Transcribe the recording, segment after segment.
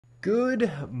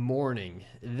Good morning.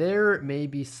 There may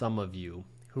be some of you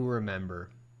who remember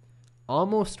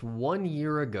almost 1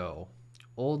 year ago,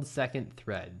 old second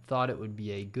thread thought it would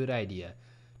be a good idea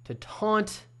to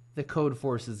taunt the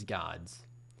Codeforces gods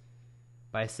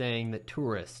by saying that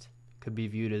Tourist could be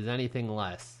viewed as anything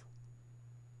less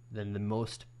than the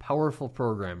most powerful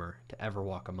programmer to ever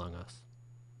walk among us.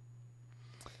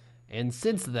 And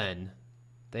since then,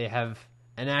 they have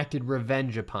enacted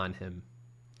revenge upon him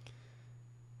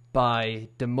by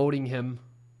demoting him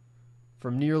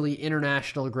from nearly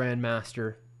international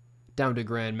grandmaster down to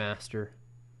grandmaster,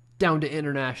 down to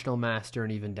international master,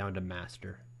 and even down to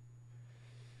master.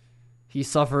 He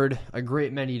suffered a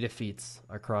great many defeats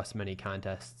across many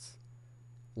contests,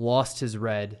 lost his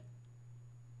red,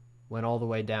 went all the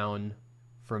way down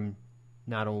from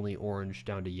not only orange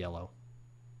down to yellow.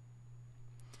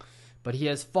 But he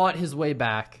has fought his way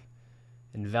back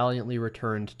and valiantly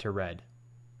returned to red.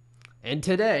 And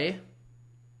today,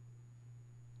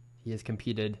 he has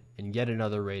competed in yet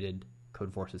another rated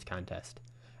Codeforces contest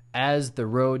as the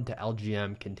road to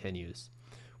LGM continues.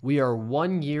 We are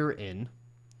 1 year in,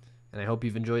 and I hope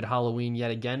you've enjoyed Halloween yet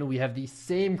again. We have the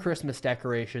same Christmas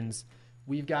decorations.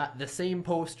 We've got the same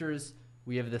posters.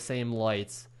 We have the same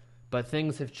lights. But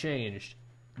things have changed.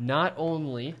 Not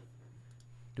only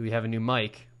do we have a new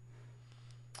mic,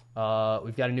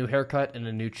 we've got a new haircut and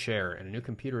a new chair and a new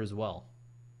computer as well.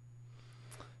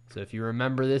 So if you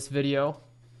remember this video,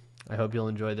 I hope you'll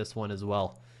enjoy this one as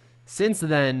well. Since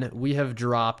then, we have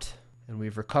dropped and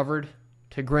we've recovered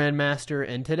to Grandmaster,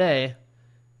 and today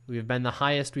we've been the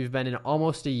highest we've been in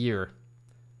almost a year.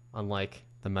 Unlike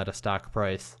the meta stock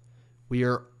price, we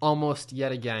are almost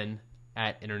yet again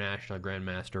at International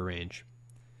Grandmaster range.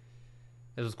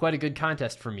 It was quite a good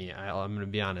contest for me, I'm going to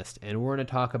be honest, and we're going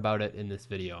to talk about it in this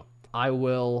video. I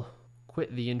will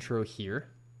quit the intro here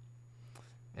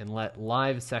and let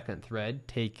live second thread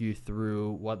take you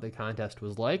through what the contest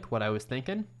was like, what I was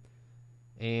thinking,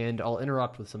 and I'll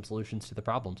interrupt with some solutions to the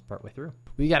problems partway through.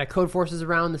 We got a Codeforces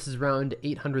round. This is round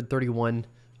 831.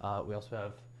 We also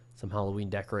have some Halloween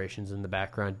decorations in the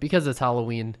background. Because it's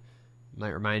Halloween, might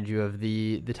remind you of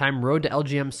the time Road to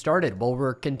LGM started. Well,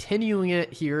 we're continuing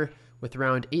it here with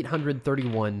round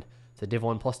 831. It's a Div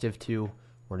 1 plus Div 2.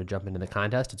 We're going to jump into the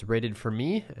contest. It's rated for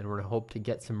me, and we're going to hope to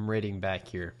get some rating back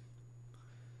here.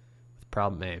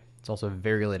 Problem A. It's also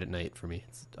very late at night for me.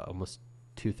 It's almost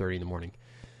 2:30 in the morning.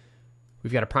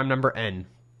 We've got a prime number N.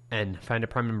 Find a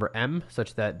prime number M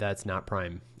such that that's not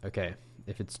prime. Okay.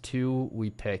 If it's 2, we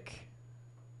pick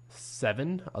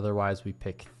 7. Otherwise, we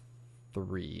pick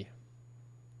 3.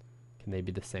 Can they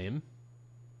be the same?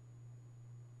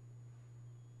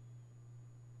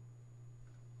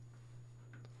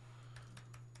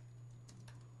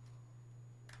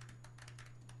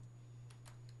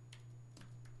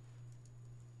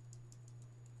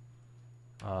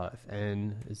 If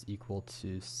n is equal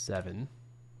to 7,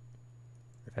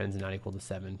 if n is not equal to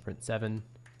 7, print 7,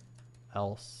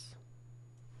 else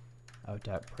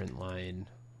out.println,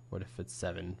 what if it's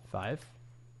 7, 5?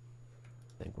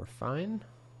 I think we're fine.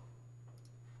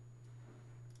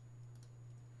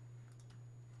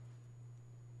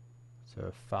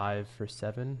 So 5 for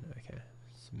 7, okay,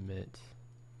 submit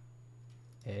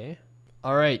A.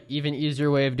 All right, even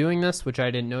easier way of doing this, which I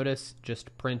didn't notice,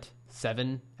 just print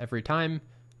 7 every time.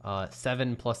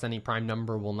 7 plus any prime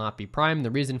number will not be prime.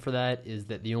 The reason for that is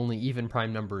that the only even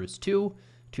prime number is 2.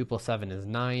 2 plus 7 is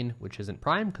 9, which isn't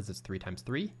prime because it's 3 times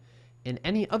 3. And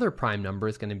any other prime number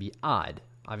is going to be odd.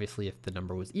 Obviously, if the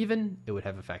number was even, it would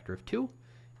have a factor of 2.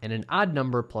 And an odd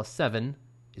number plus 7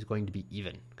 is going to be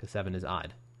even because 7 is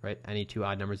odd, right? Any two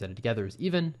odd numbers added together is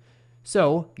even.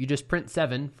 So you just print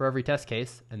 7 for every test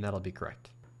case, and that'll be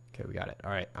correct. Okay, we got it. All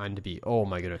right, on to B. Oh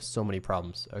my goodness, so many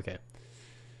problems. Okay.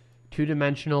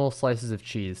 Two-dimensional slices of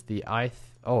cheese.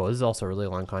 Oh, this is also a really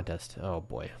long contest. Oh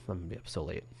boy, I'm gonna be up so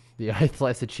late. The ith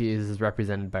slice of cheese is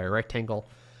represented by a rectangle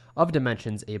of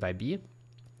dimensions a by b.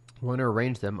 We want to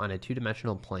arrange them on a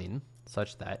two-dimensional plane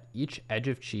such that each edge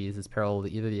of cheese is parallel to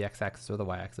either the x-axis or the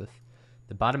y-axis.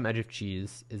 The bottom edge of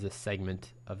cheese is a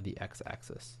segment of the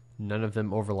x-axis. None of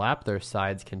them overlap. Their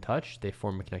sides can touch. They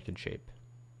form a connected shape.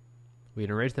 We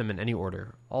can arrange them in any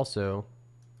order. Also,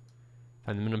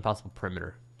 find the minimum possible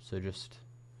perimeter. So just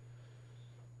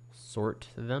sort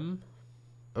them.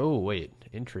 Oh, wait.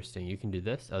 Interesting. You can do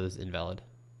this. Oh, this is invalid.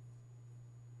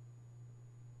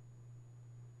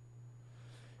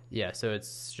 Yeah, so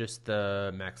it's just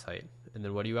the max height. And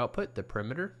then what do you output? The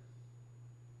perimeter.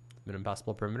 Minimum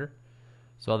possible perimeter.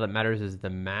 So all that matters is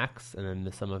the max and then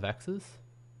the sum of x's.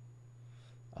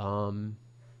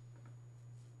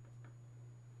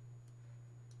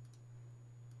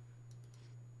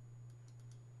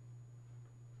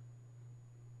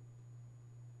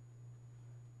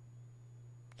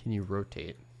 Can you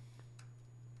rotate?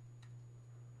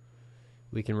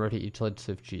 We can rotate each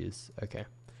legislative cheese. Okay.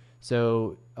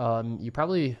 So you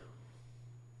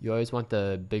always want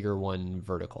the bigger one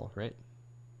vertical, right?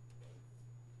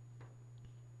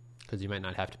 Because you might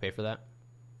not have to pay for that.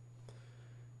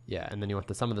 Yeah, and then you want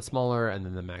the sum of the smaller and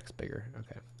then the max bigger.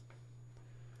 Okay.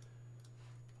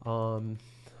 All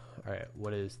right,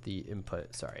 what is the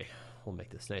input? Sorry, we'll make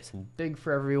this nice and big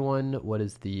for everyone. What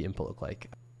does the input look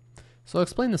like? So I'll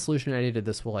explain the solution I did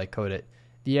this while I code it.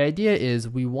 The idea is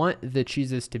we want the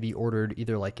cheeses to be ordered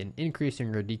either like in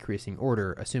increasing or decreasing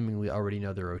order, assuming we already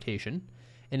know the rotation.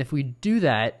 And if we do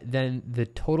that, then the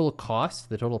total cost,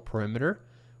 the total perimeter,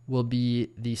 will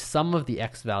be the sum of the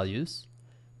x values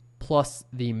plus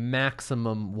the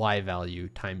maximum y value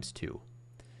times 2.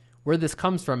 Where this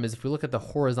comes from is if we look at the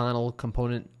horizontal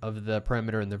component of the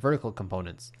parameter and the vertical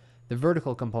components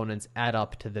add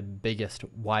up to the biggest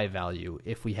y value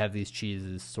if we have these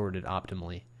cheeses sorted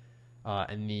optimally.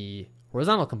 And the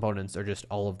horizontal components are just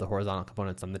all of the horizontal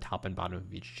components on the top and bottom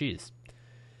of each cheese.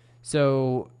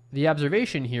 So the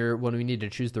observation here when we need to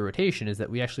choose the rotation is that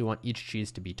we actually want each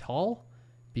cheese to be tall,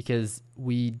 because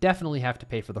we definitely have to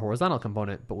pay for the horizontal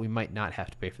component, but we might not have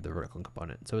to pay for the vertical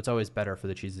component. So it's always better for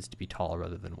the cheeses to be tall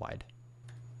rather than wide.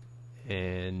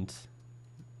 And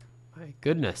my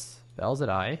goodness, vowels at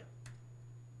I.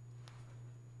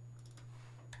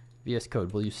 VS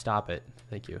Code, will you stop it?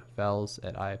 Thank you. Vowels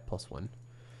at I plus 1.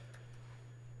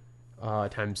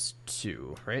 Times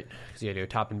 2, right? Because you got to go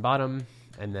top and bottom,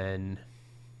 and then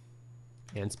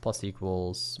ans plus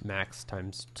equals max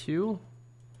times 2.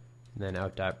 And then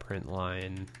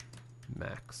out.println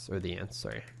max, or the ans,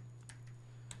 sorry.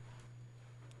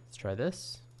 Let's try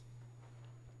this.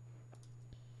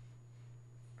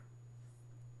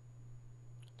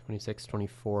 (26,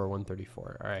 24,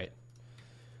 134). All right,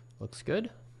 looks good.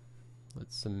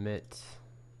 Let's submit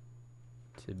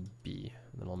to B,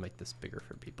 and then I'll make this bigger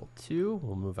for people too.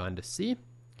 We'll move on to C.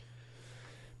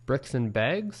 Bricks and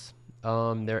bags. There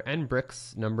are n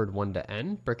bricks numbered 1 to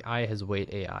n. Brick I has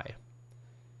weight AI.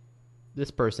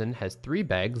 This person has 3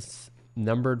 bags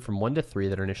numbered from 1 to 3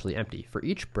 that are initially empty. For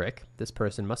each brick, this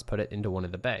person must put it into one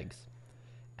of the bags.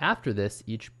 After this,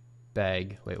 each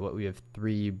bag, we have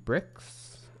 3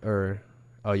 bricks?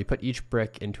 You put each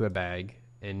brick into a bag,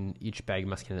 and each bag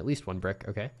must contain at least 1 brick,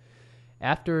 okay.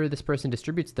 After this person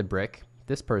distributes the brick,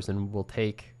 this person will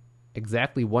take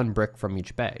exactly 1 brick from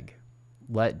each bag.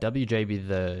 Let WJ be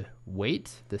the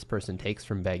weight this person takes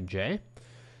from bag J.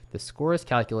 The score is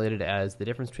calculated as the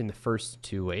difference between the first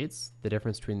 2 weights,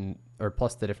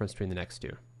 plus the difference between the next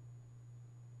 2.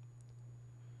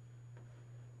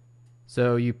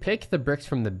 So you pick the bricks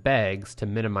from the bags to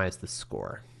minimize the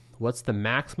score. What's the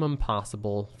maximum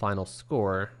possible final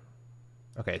score?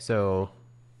 Okay, so,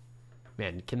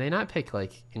 man, can they not pick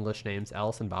like English names?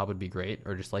 Alice and Bob would be great,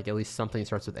 or just like at least something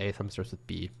starts with A, something starts with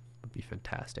B would be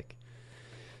fantastic.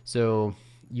 So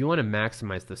you want to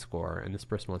maximize the score, and this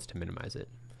person wants to minimize it.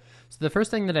 So the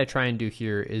first thing that I try and do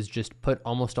here is just put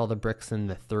almost all the bricks in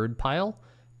the third pile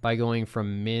by going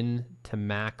from min to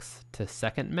max to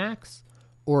second max,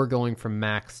 or going from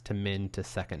max to min to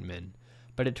second min.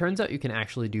 But it turns out you can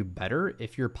actually do better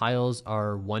if your piles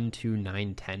are 1, 2,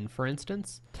 9, 10, for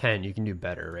instance. 10, you can do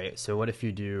better, right? So what if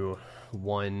you do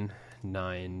 1,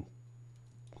 9,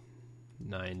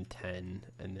 9, 10,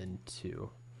 and then 2?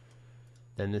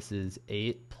 Then this is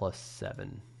 8 plus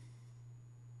 7.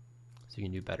 So you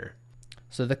can do better.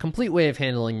 So the complete way of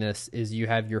handling this is you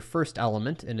have your first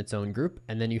element in its own group,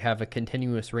 and then you have a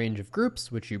continuous range of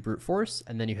groups, which you brute force,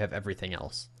 and then you have everything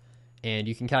else. And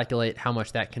you can calculate how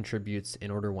much that contributes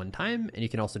in order one time, and you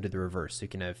can also do the reverse. So you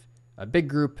can have a big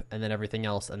group, and then everything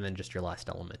else, and then just your last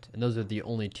element. And those are the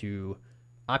only 2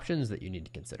 options that you need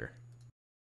to consider.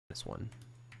 This one.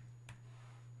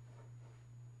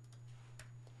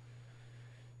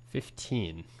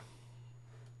 15.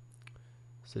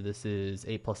 So this is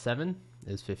 8 plus 7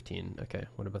 is 15. Okay,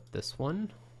 what about this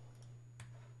one?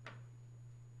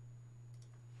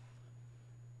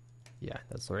 Yeah,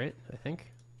 that's right, I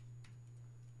think.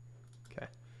 Okay.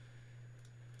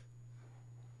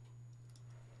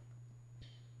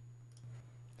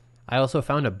 I also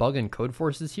found a bug in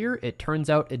Codeforces here. It turns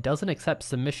out it doesn't accept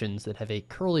submissions that have a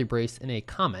curly brace and a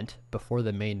comment before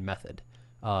the main method.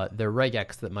 The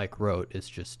regex that Mike wrote is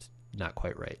just not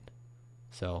quite right.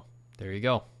 So there you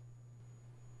go.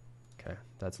 Okay,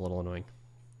 that's a little annoying.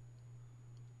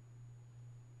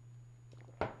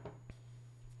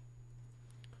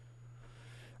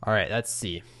 All right, that's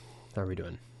C. How are we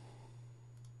doing?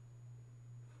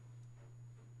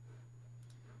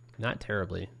 Not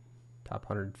terribly. Top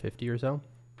 150 or so.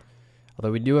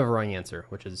 Although we do have a wrong answer,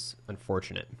 which is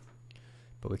unfortunate.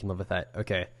 But we can live with that.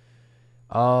 Okay.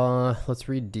 Let's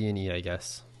read D and E, I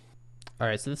guess. All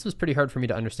right, so this was pretty hard for me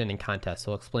to understand in context,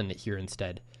 so I'll explain it here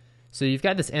instead. So you've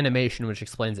got this animation which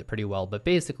explains it pretty well, but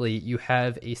basically you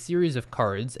have a series of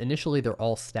cards. Initially, they're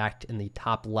all stacked in the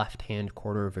top left-hand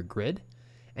corner of a grid,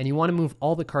 and you want to move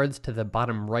all the cards to the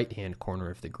bottom right-hand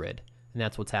corner of the grid, and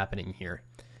that's what's happening here.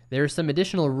 There are some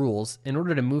additional rules. In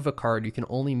order to move a card, you can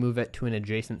only move it to an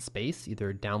adjacent space,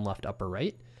 either down, left, up, or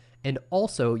right, and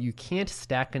also you can't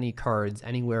stack any cards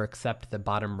anywhere except the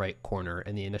bottom right corner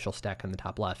and the initial stack on the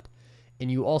top left, and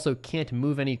you also can't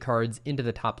move any cards into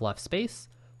the top left space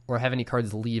or have any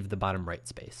cards leave the bottom right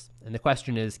space. And the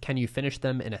question is, can you finish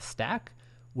them in a stack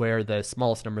where the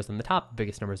smallest number is on the top,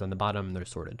 biggest number is on the bottom, and they're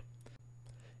sorted?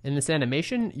 In this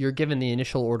animation, you're given the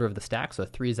initial order of the stack, so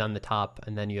 3 is on the top,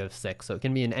 and then you have 6. So it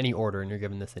can be in any order, and you're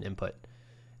given this an input.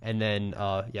 And then,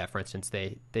 for instance,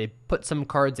 they put some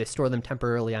cards, they store them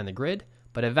temporarily on the grid,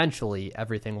 but eventually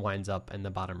everything winds up in the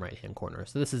bottom right-hand corner.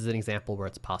 So this is an example where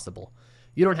it's possible.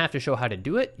 You don't have to show how to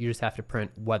do it, you just have to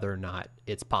print whether or not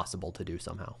it's possible to do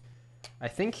somehow. I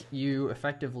think you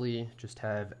effectively just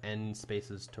have n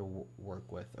spaces to work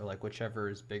with, or like whichever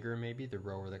is bigger maybe, the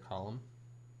row or the column.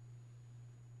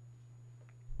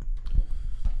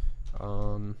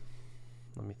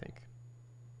 Let me think.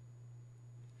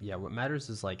 Yeah, what matters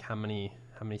is like how many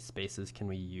spaces can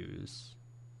we use?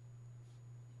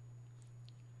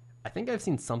 I think I've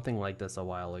seen something like this a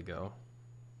while ago.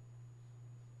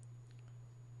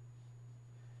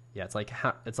 Yeah, it's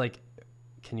like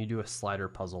can you do a slider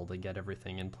puzzle to get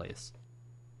everything in place?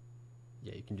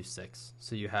 Yeah, you can do 6.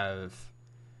 So you have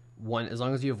one, as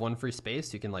long as you have one free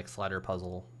space, you can like slider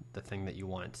puzzle the thing that you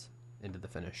want into the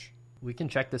finish. We can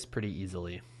check this pretty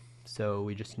easily. So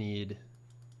we just need,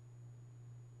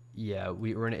 we're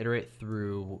going to iterate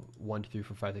through 1, 2, 3,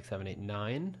 4, 5, 6, 7, 8,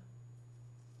 9.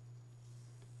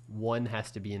 1 has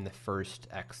to be in the first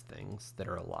X things that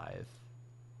are alive.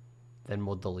 Then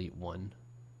we'll delete 1.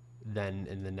 Then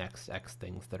in the next X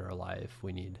things that are alive,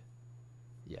 we need,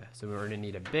 so we're going to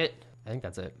need a bit. I think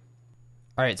that's it.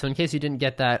 All right, so in case you didn't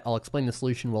get that, I'll explain the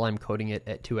solution while I'm coding it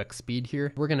at 2x speed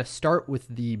here. We're going to start with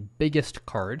the biggest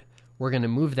card. We're going to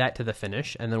move that to the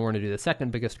finish, and then we're going to do the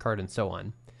second biggest card and so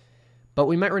on. But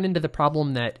we might run into the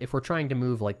problem that if we're trying to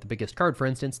move like the biggest card, for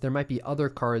instance, there might be other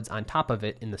cards on top of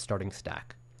it in the starting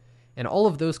stack. And all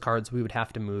of those cards we would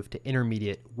have to move to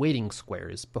intermediate waiting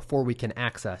squares before we can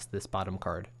access this bottom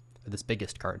card, or this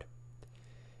biggest card.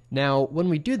 Now, when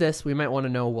we do this, we might want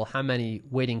to know, well, how many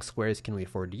waiting squares can we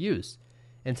afford to use?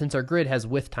 And since our grid has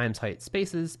width times height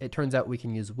spaces, it turns out we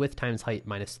can use width times height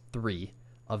minus 3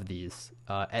 of these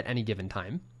at any given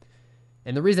time.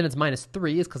 And the reason it's minus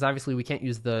 3 is because obviously we can't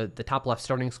use the top left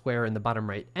starting square and the bottom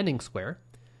right ending square,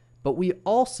 but we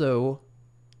also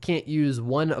can't use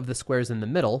one of the squares in the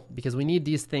middle because we need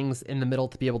these things in the middle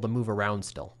to be able to move around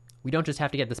still. We don't just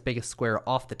have to get this biggest square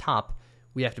off the top,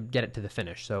 we have to get it to the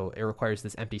finish, so it requires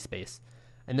this empty space.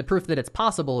 And the proof that it's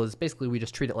possible is basically we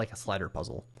just treat it like a slider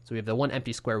puzzle. So we have the one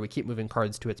empty square, we keep moving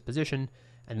cards to its position,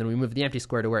 and then we move the empty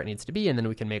square to where it needs to be, and then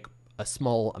we can make a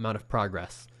small amount of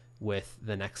progress with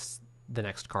the next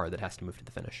card that has to move to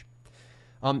the finish.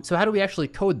 So how do we actually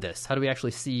code this? How do we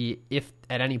actually see if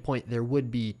at any point there would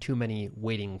be too many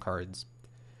waiting cards?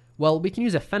 Well, we can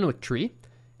use a Fenwick tree,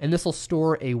 and this will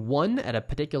store a 1 at a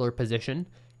particular position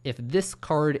if this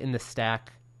card in the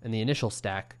stack, in the initial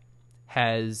stack,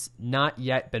 has not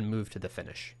yet been moved to the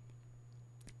finish.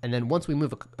 And then once we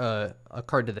move a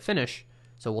card to the finish,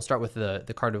 so we'll start with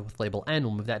the card with label n,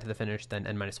 we'll move that to the finish, then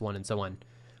n-1, and so on.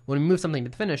 When we move something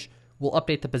to the finish, we'll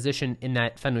update the position in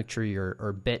that Fenwick tree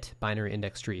or bit binary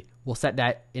index tree. We'll set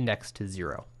that index to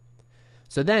 0.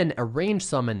 So then a range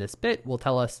sum in this bit will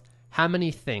tell us how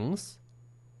many things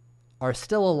are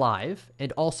still alive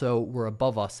and also were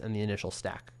above us in the initial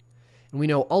stack. And we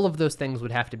know all of those things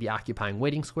would have to be occupying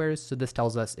waiting squares, so this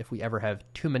tells us if we ever have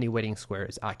too many waiting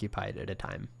squares occupied at a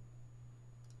time.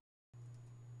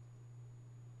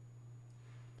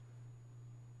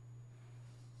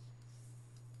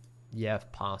 Yeah,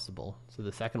 if possible. So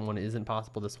the second one isn't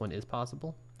possible, this one is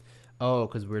possible? Oh,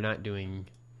 because we're not doing,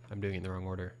 I'm doing it in the wrong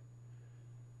order.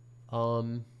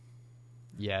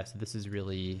 Yeah, so this is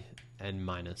really n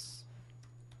minus.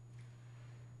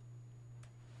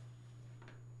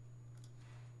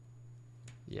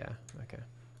 Yeah, okay.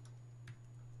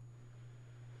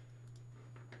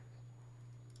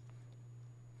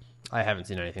 I haven't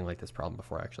seen anything like this problem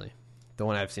before, actually. The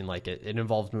one I've seen like it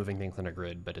involves moving things on a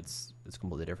grid, but it's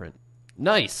completely different.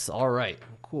 Nice! All right.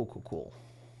 Cool.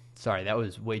 Sorry, that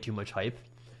was way too much hype.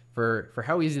 For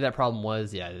how easy that problem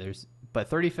was, yeah, there's but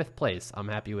 35th place. I'm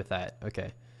happy with that.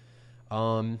 Okay.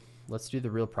 Let's do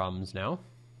the real problems now.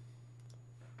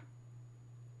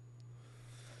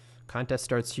 Contest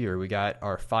starts here. We got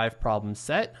our 5 problem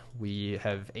set. We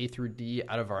have A through D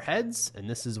out of our heads, and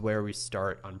this is where we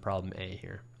start on problem A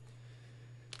here.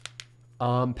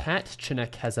 Pat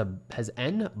Chinek has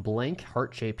N blank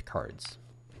heart-shaped cards.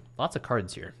 Lots of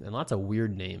cards here, and lots of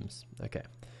weird names. Okay.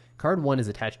 Card 1 is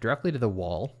attached directly to the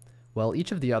wall, while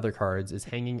each of the other cards is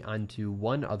hanging onto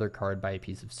one other card by a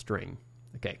piece of string.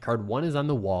 Okay, card 1 is on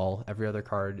the wall. Every other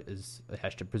card is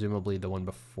attached to presumably the one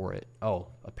before it. Oh,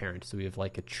 a parent. So we have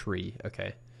like a tree.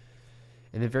 Okay.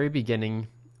 In the very beginning,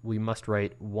 we must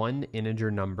write one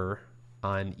integer number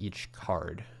on each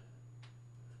card.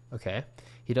 Okay.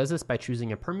 He does this by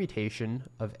choosing a permutation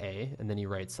of A, and then he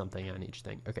writes something on each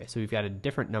thing. Okay, so we've got a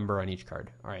different number on each card.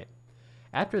 All right.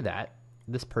 After that,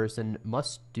 this person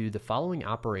must do the following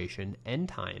operation n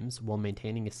times while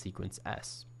maintaining a sequence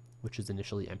S, which is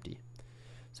initially empty.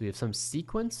 So we have some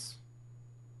sequence.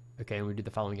 Okay, and we do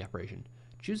the following operation.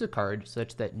 Choose a card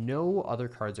such that no other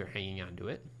cards are hanging onto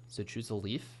it. So choose a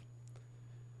leaf.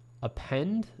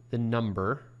 Append the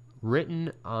number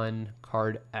written on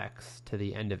card X to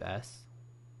the end of S.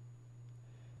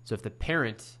 So if the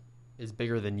parent is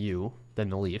bigger than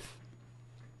the leaf,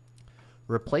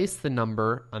 replace the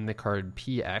number on the card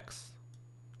PX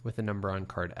with the number on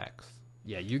card X.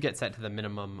 Yeah, you get set to the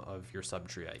minimum of your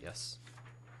subtree, I guess.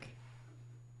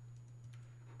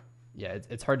 Yeah,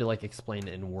 it's hard to like explain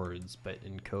in words, but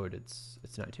in code it's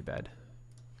not too bad.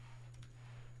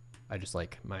 I just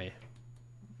like my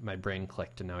brain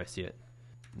clicked and now I see it.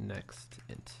 Next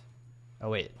int. Oh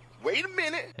wait. Wait a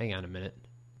minute. Hang on a minute.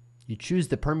 You choose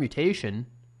the permutation.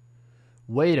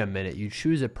 Wait a minute. You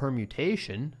choose a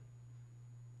permutation.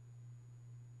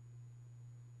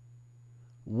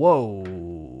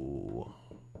 Whoa.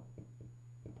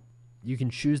 You can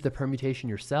choose the permutation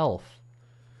yourself.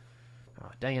 Oh,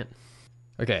 dang it.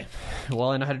 Okay, well,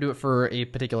 I know how to do it for a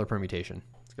particular permutation.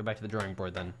 Let's go back to the drawing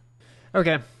board then.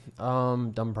 Okay,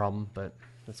 dumb problem, but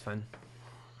that's fine.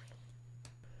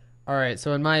 All right,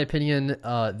 so in my opinion,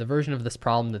 the version of this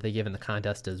problem that they give in the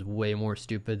contest is way more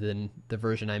stupid than the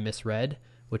version I misread,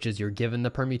 which is you're given the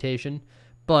permutation.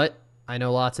 But I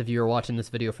know lots of you are watching this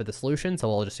video for the solution, so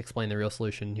I'll just explain the real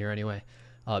solution here anyway.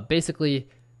 Basically,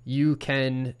 you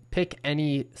can pick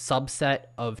any subset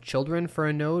of children for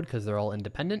a node because they're all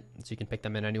independent, so you can pick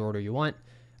them in any order you want,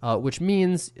 which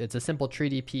means it's a simple tree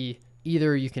DP.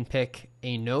 Either you can pick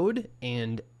a node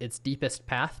and its deepest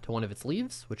path to one of its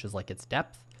leaves, which is like its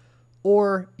depth,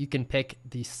 or you can pick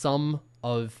the sum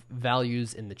of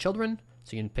values in the children.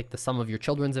 So you can pick the sum of your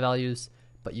children's values,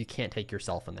 but you can't take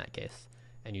yourself in that case.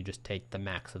 And you just take the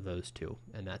max of those two,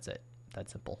 and that's it.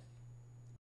 That's simple.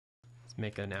 Let's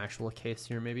make an actual case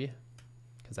here maybe,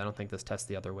 because I don't think this tests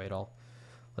the other way at all.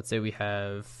 Let's say we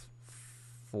have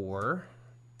 4,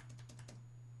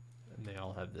 and they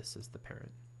all have this as the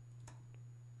parent.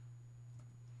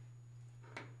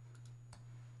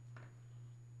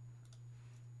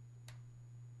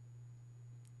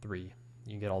 Three.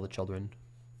 You can get all the children.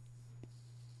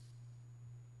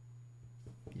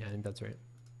 Yeah, I think that's right.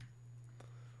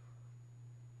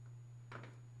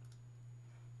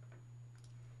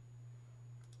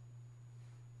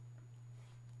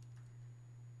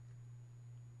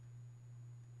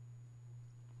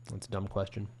 That's a dumb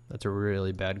question. That's a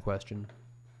really bad question.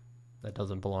 That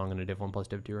doesn't belong in a div 1 plus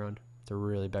div 2 round. It's a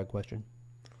really bad question.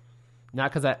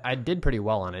 Not because I did pretty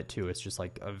well on it too. It's just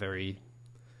like a very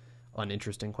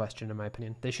uninteresting question in my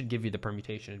opinion. They should give you the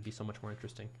permutation. It'd be so much more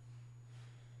interesting.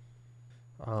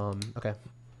 Okay.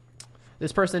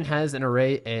 This person has an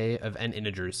array A of n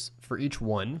integers. For each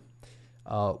one,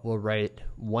 we'll write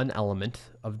one element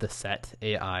of the set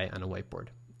AI on a whiteboard.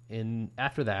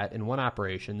 After that, in one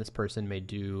operation, this person may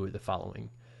do the following.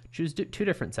 Choose two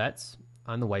different sets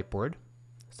on the whiteboard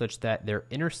such that their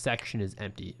intersection is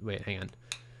empty. Wait, hang on.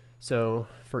 So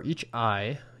for each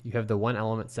I, you have the one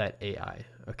element set AI.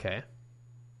 Okay.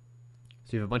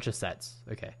 So you have a bunch of sets.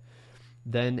 Okay.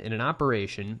 Then in an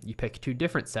operation, you pick two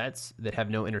different sets that have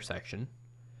no intersection.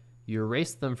 You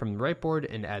erase them from the whiteboard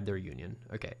and add their union.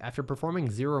 Okay. After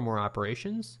performing 0 or more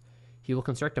operations, he will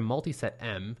construct a multiset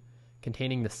M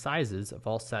containing the sizes of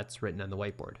all sets written on the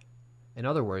whiteboard. In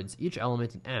other words, each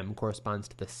element in M corresponds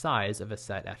to the size of a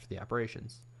set after the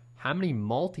operations. How many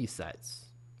multisets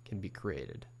can be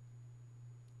created?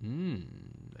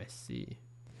 I see.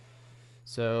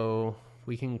 So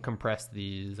we can compress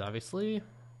these, obviously.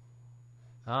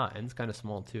 N's kind of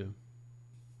small too.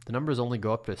 The numbers only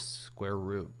go up to square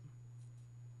root.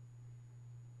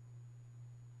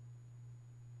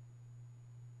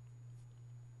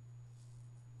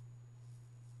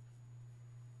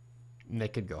 They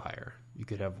could go higher. You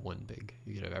could have one big.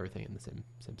 You could have everything in the same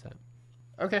set.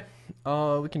 Okay.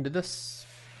 We can do this.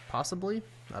 Possibly.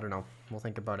 I don't know. We'll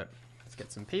think about it. Let's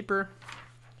get some paper.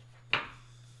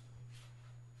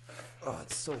 Oh,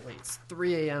 it's so late. It's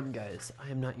 3 a.m., guys.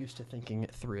 I am not used to thinking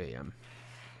at 3 a.m.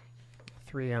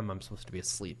 3 a.m. I'm supposed to be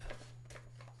asleep.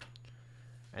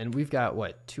 And we've got,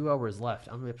 what, 2 hours left.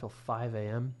 I'm going to be up till 5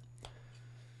 a.m.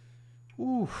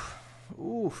 Oof.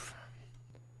 Oof.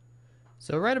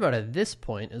 So right about at this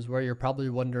point is where you're probably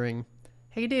wondering,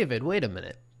 hey, David, wait a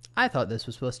minute. I thought this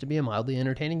was supposed to be a mildly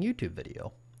entertaining YouTube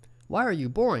video. Why are you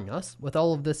boring us with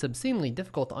all of this obscenely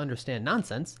difficult to understand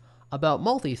nonsense about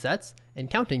multi-sets and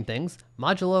counting things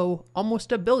modulo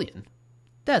almost a billion?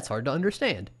 That's hard to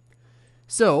understand.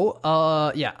 So,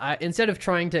 instead of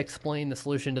trying to explain the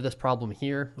solution to this problem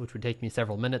here, which would take me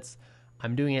several minutes,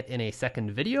 I'm doing it in a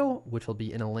second video, which will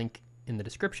be in a link in the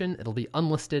description. It'll be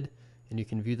unlisted, and you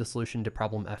can view the solution to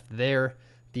problem F there.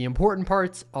 The important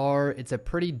parts are it's a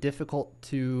pretty difficult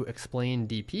to explain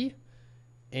DP,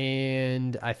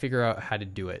 and I figure out how to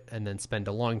do it and then spend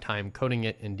a long time coding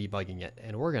it and debugging it.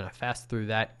 And we're going to fast through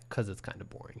that because it's kind of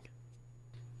boring.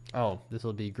 Oh, this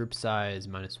will be group size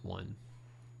 -1.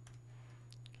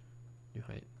 New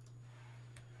height.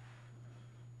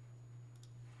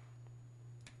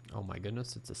 Oh my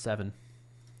goodness, it's a 7.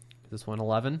 Is this one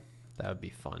 11? That would be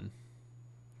fun.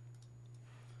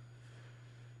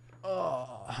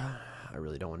 Oh, I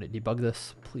really don't want to debug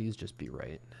this. Please just be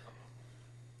right.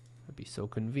 That'd be so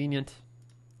convenient.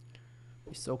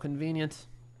 Be so convenient.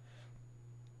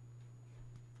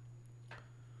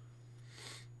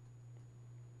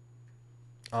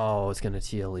 Oh, it's gonna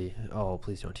TLE. Oh,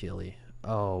 please don't TLE.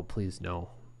 Oh, please no.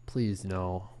 Please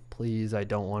no. Please, I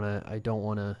don't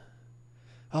wanna.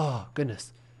 Oh,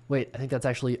 goodness. Wait, I think that's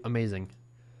actually amazing.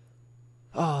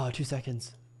 Oh, 2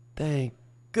 seconds. Thank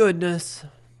goodness.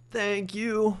 Thank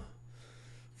you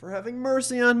for having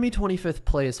mercy on me. 25th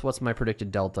place. What's my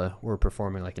predicted delta? We're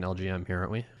performing like an LGM here,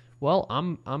 aren't we? Well,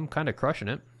 I'm kind of crushing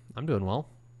it. I'm doing well.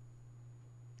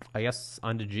 I guess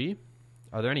on to G.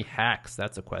 Are there any hacks?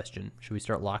 That's a question. Should we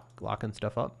start locking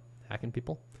stuff up? Hacking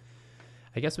people?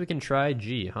 I guess we can try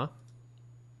G, huh?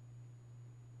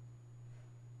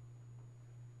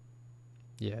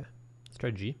 Yeah. Let's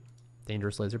try G.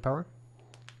 Dangerous laser power.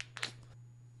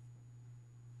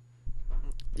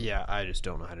 Yeah, I just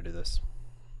don't know how to do this.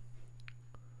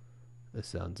 This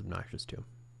sounds obnoxious too.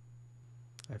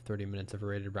 I have 30 minutes of a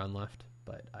rated round left,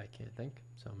 but I can't think,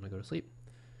 so I'm gonna go to sleep.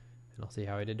 And I'll see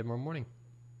how I did tomorrow morning.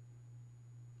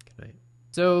 Good night.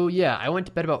 So yeah, I went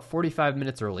to bed about 45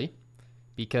 minutes early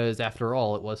because after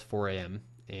all, it was 4 a.m.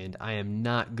 and I am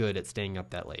not good at staying up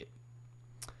that late.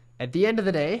 At the end of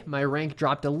the day, my rank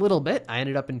dropped a little bit. I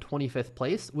ended up in 25th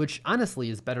place, which honestly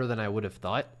is better than I would have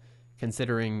thought,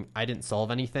 considering I didn't solve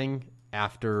anything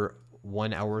after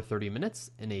 1 hour 30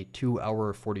 minutes in a 2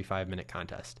 hour 45-minute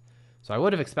contest. So I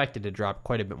would have expected to drop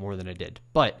quite a bit more than I did.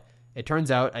 But it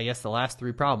turns out, I guess the last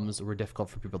 3 problems were difficult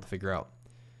for people to figure out.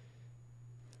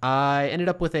 I ended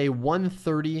up with a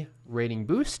 130 rating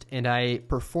boost, and I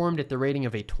performed at the rating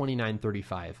of a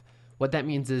 2935. What that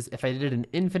means is if I did an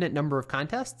infinite number of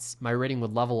contests, my rating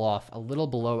would level off a little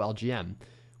below LGM,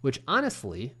 which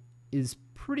honestly is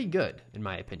pretty good in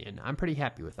my opinion. I'm pretty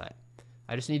happy with that.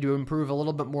 I just need to improve a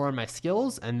little bit more on my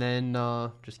skills and then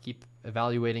just keep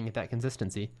evaluating at that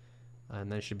consistency,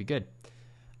 and then it should be good.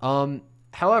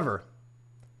 However,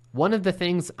 one of the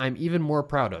things I'm even more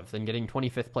proud of than getting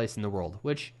 25th place in the world,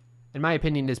 which in my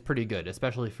opinion is pretty good,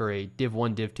 especially for a Div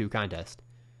 1, Div 2 contest,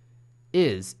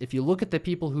 is if you look at the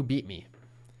people who beat me,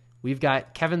 we've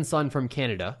got Kevin Sun from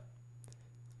Canada,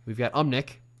 we've got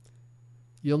Umnik,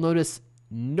 you'll notice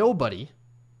nobody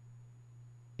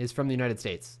is from the United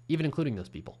States, even including those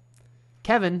people.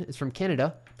 Kevin is from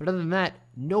Canada, but other than that,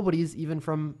 nobody's even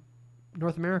from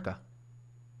North America.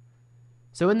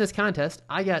 So in this contest,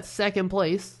 I got 2nd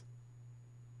place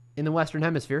in the Western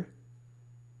Hemisphere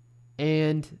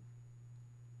and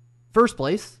 1st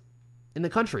place in the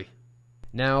country.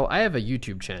 Now, I have a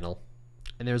YouTube channel,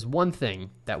 and there's one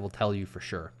thing that will tell you for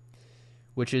sure,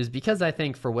 which is because I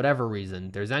think for whatever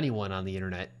reason there's anyone on the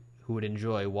internet who would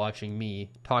enjoy watching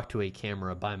me talk to a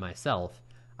camera by myself,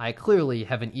 I clearly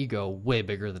have an ego way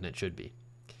bigger than it should be.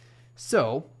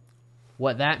 So,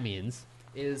 what that means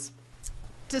is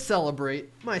to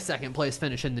celebrate my 2nd place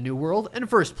finish in the New World and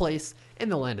 1st place in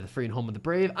the land of the free and home of the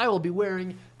brave, I will be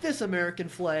wearing this American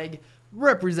flag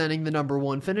representing the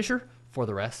 #1 finisher for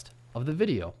the rest of the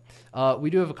video. We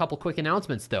do have a couple quick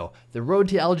announcements though. The road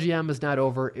to LGM is not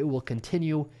over. It will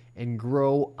continue and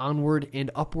grow. Onward and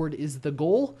upward is the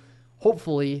goal.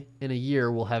 Hopefully in a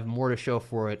year we'll have more to show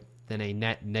for it than a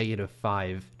net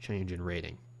 -5 change in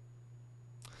rating.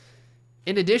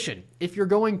 In addition, if you're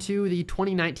going to the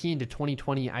 2019 to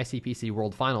 2020 ICPC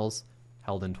World Finals,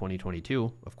 held in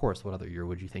 2022, of course, what other year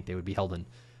would you think they would be held in?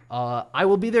 I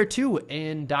will be there too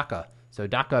in Dhaka. So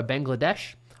Dhaka,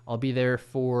 Bangladesh. I'll be there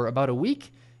for about a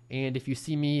week. And if you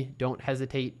see me, don't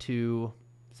hesitate to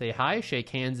say hi, shake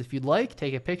hands if you'd like,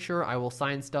 take a picture. I will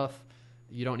sign stuff.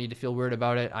 You don't need to feel weird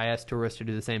about it. I ask tourists to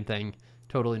do the same thing.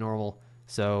 Totally normal.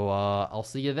 So I'll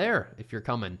see you there if you're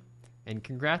coming. And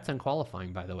congrats on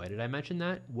qualifying, by the way. Did I mention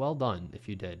that? Well done if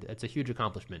you did. It's a huge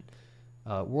accomplishment.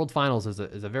 World Finals is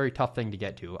a very tough thing to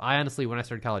get to. I honestly, when I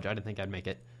started college, I didn't think I'd make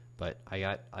it. But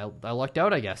I lucked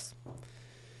out, I guess.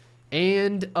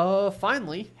 And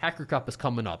finally, Hacker Cup is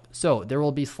coming up. So there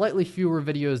will be slightly fewer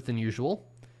videos than usual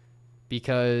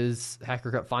because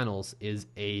Hacker Cup Finals is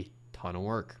a ton of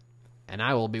work. And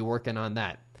I will be working on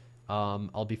that.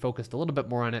 I'll be focused a little bit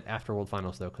more on it after World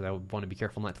Finals, though, because I want to be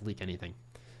careful not to leak anything.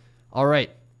 All right,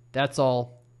 that's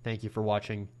all. Thank you for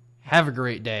watching. Have a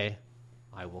great day.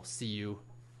 I will see you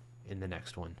in the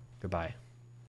next one. Goodbye.